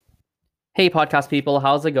Hey, podcast people,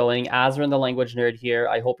 how's it going? Azrin the Language Nerd here.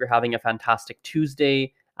 I hope you're having a fantastic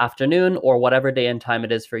Tuesday afternoon or whatever day and time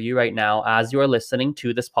it is for you right now as you are listening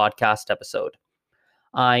to this podcast episode.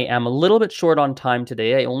 I am a little bit short on time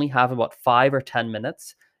today. I only have about 5 or 10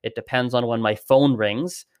 minutes. It depends on when my phone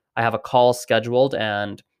rings. I have a call scheduled,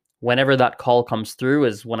 and whenever that call comes through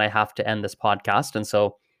is when I have to end this podcast. And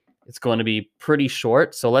so it's going to be pretty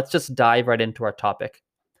short. So let's just dive right into our topic.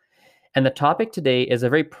 And the topic today is a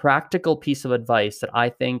very practical piece of advice that I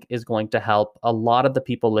think is going to help a lot of the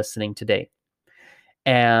people listening today.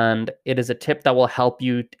 And it is a tip that will help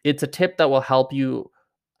you. It's a tip that will help you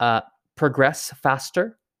progress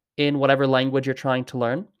faster in whatever language you're trying to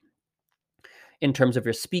learn, in terms of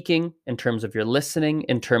your speaking, in terms of your listening,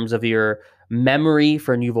 in terms of your memory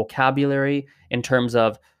for new vocabulary, in terms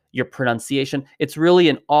of your pronunciation. It's really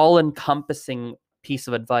an all-encompassing piece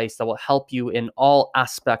of advice that will help you in all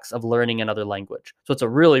aspects of learning another language. So it's a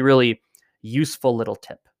really, really useful little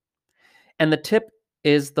tip. And the tip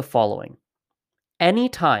is the following.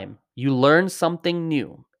 Anytime you learn something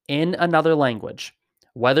new in another language,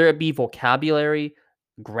 whether it be vocabulary,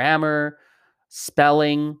 grammar,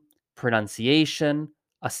 spelling, pronunciation,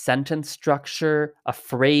 a sentence structure, a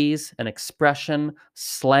phrase, an expression,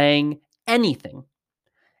 slang, anything.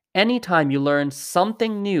 Anytime you learn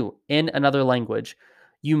something new in another language,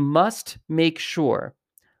 you must make sure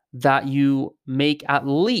that you make at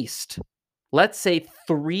least, let's say,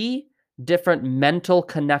 3 different mental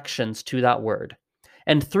connections to that word.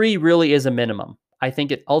 And 3 really is a minimum. I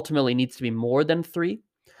think it ultimately needs to be more than 3,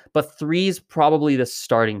 but 3 is probably the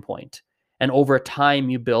starting point. And over time,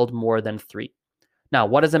 you build more than 3. Now,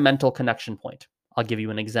 what is a mental connection point? I'll give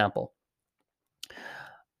you an example.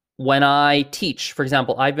 When I teach, for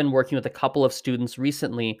example, I've been working with a couple of students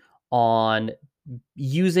recently on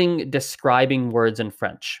describing words in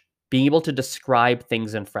French, being able to describe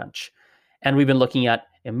things in French. And we've been looking at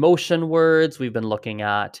emotion words, we've been looking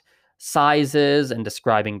at sizes and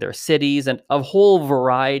describing their cities, and a whole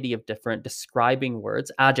variety of different describing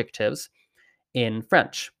words, adjectives in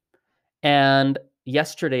French. And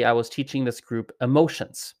yesterday I was teaching this group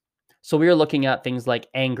emotions. So we were looking at things like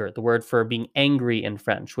anger, the word for being angry in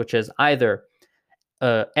French, which is either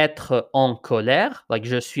être en colère, like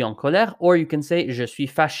je suis en colère, or you can say je suis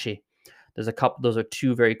fâché. Those are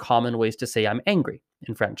 2 very common ways to say I'm angry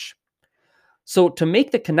in French. So to make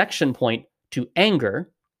the connection point to anger,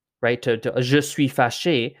 right, to je suis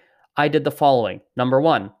fâché, I did the following. Number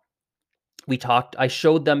 1, I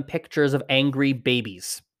showed them pictures of angry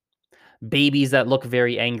babies that look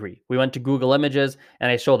very angry. We went to Google Images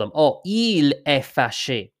and I showed them, oh, il est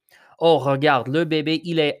fâché. Oh, regarde, le bébé,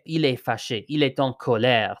 il est fâché. Il est en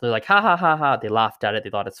colère. They're like, ha, ha, ha, ha. They laughed at it.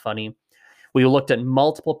 They thought it's funny. We looked at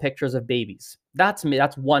multiple pictures of babies. That's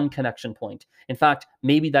one connection point. In fact,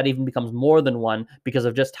 maybe that even becomes more than one because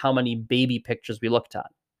of just how many baby pictures we looked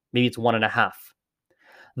at. Maybe it's 1.5.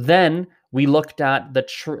 Then we looked at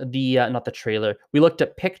not the trailer. We looked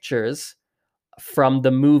at pictures from the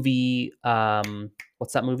movie,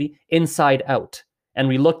 what's that movie? Inside Out. And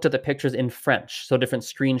we looked at the pictures in French, so different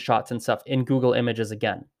screenshots and stuff in Google Images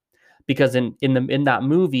again. Because in that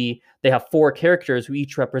movie, they have 4 characters who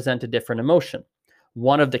each represent a different emotion.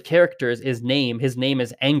 One of the characters his name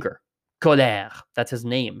is anger. Colère. That's his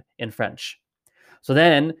name in French. So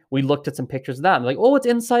then we looked at some pictures of that. And like, oh, it's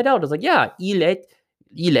Inside Out. It's like, yeah, il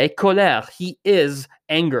est colère. He is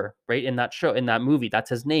anger, right? In that show, in that movie, that's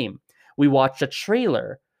his name. We watched a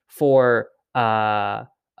trailer for the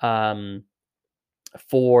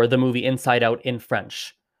movie Inside Out in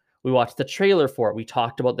French. We watched the trailer for it. We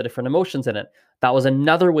talked about the different emotions in it. That was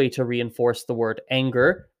another way to reinforce the word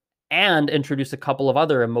anger and introduce a couple of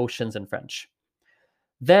other emotions in French.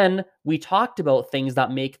 Then we talked about things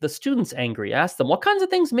that make the students angry. I asked them, what kinds of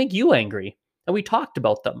things make you angry? And we talked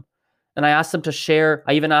about them. And I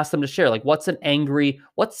even asked them to share, like, what's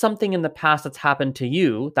something in the past that's happened to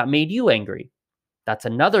you that made you angry? That's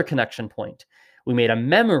another connection point. We made a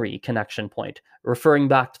memory connection point, referring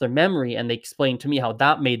back to their memory, and they explained to me how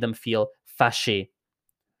that made them feel fâché,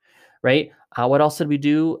 right? What else did we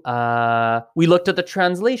do? We looked at the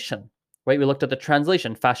translation, right? We looked at the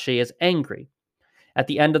translation. Fâché is angry. At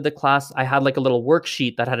the end of the class, I had like a little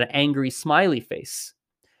worksheet that had an angry smiley face.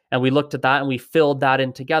 And we looked at that and we filled that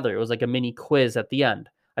in together. It was like a mini quiz at the end.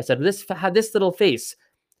 I said, this had this little face.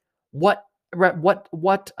 What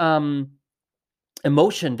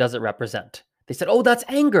emotion does it represent? They said, oh, that's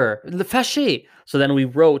anger, the fâché. So then we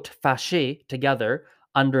wrote fâché together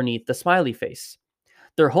underneath the smiley face.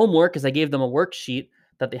 Their homework is I gave them a worksheet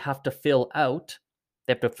that they have to fill out.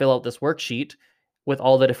 They have to fill out this worksheet with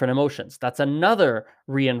all the different emotions. That's another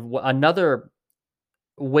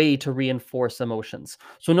way to reinforce emotions.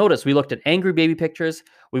 So notice we looked at angry baby pictures.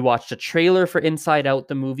 We watched a trailer for Inside Out,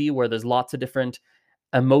 the movie, where there's lots of different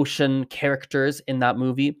emotion characters in that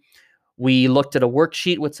movie. We looked at a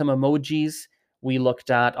worksheet with some emojis. We looked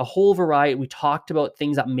at a whole variety. We talked about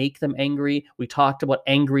things that make them angry. We talked about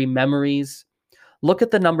angry memories. Look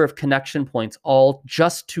at the number of connection points, all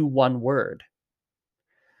just to one word.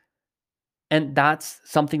 And that's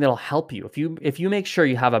something that'll help you. If you make sure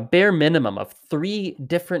you have a bare minimum of 3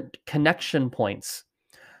 different connection points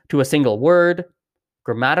to a single word,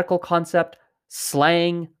 grammatical concept,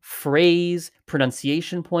 slang, phrase,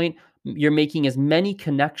 pronunciation point, you're making as many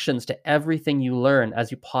connections to everything you learn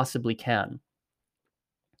as you possibly can.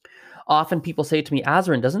 Often people say to me,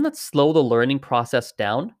 Azrin, doesn't that slow the learning process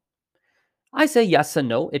down? I say yes and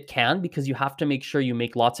no, it can, because you have to make sure you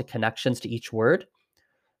make lots of connections to each word.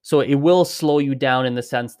 So it will slow you down in the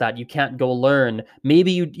sense that you can't go learn.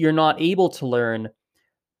 Maybe you're not able to learn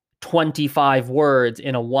 25 words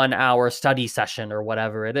in a 1-hour study session or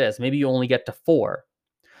whatever it is. Maybe you only get to 4.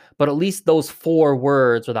 But at least those 4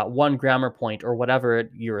 words or that one grammar point or whatever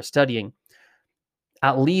you're studying,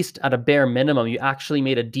 at least at a bare minimum, you actually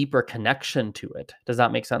made a deeper connection to it. Does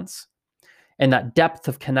that make sense? And that depth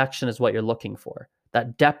of connection is what you're looking for.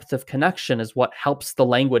 That depth of connection is what helps the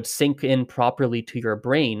language sink in properly to your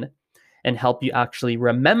brain and help you actually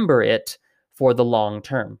remember it for the long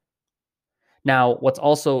term. Now, what's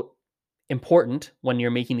also important when you're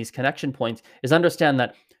making these connection points is understand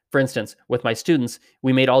that, for instance, with my students,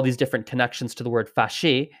 we made all these different connections to the word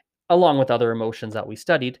fâché, along with other emotions that we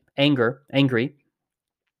studied, anger, angry.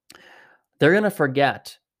 They're going to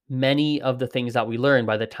forget many of the things that we learn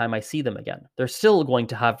by the time I see them again. They're still going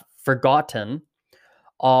to have forgotten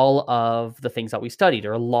all of the things that we studied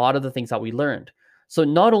or a lot of the things that we learned. So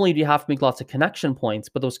not only do you have to make lots of connection points,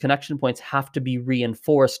 but those connection points have to be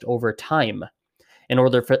reinforced over time in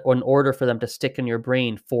order for them to stick in your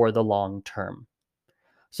brain for the long term.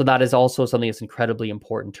 So that is also something that's incredibly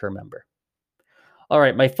important to remember. All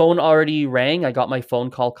right, my phone already rang. I got my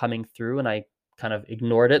phone call coming through and I kind of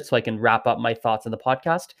ignored it so I can wrap up my thoughts in the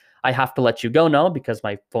podcast. I have to let you go now because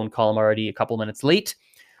my phone call, I'm already a couple minutes late.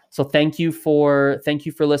 So thank you for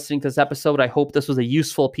listening to this episode. I hope this was a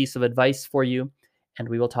useful piece of advice for you, and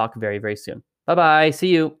we will talk very, very soon. Bye-bye. See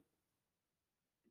you.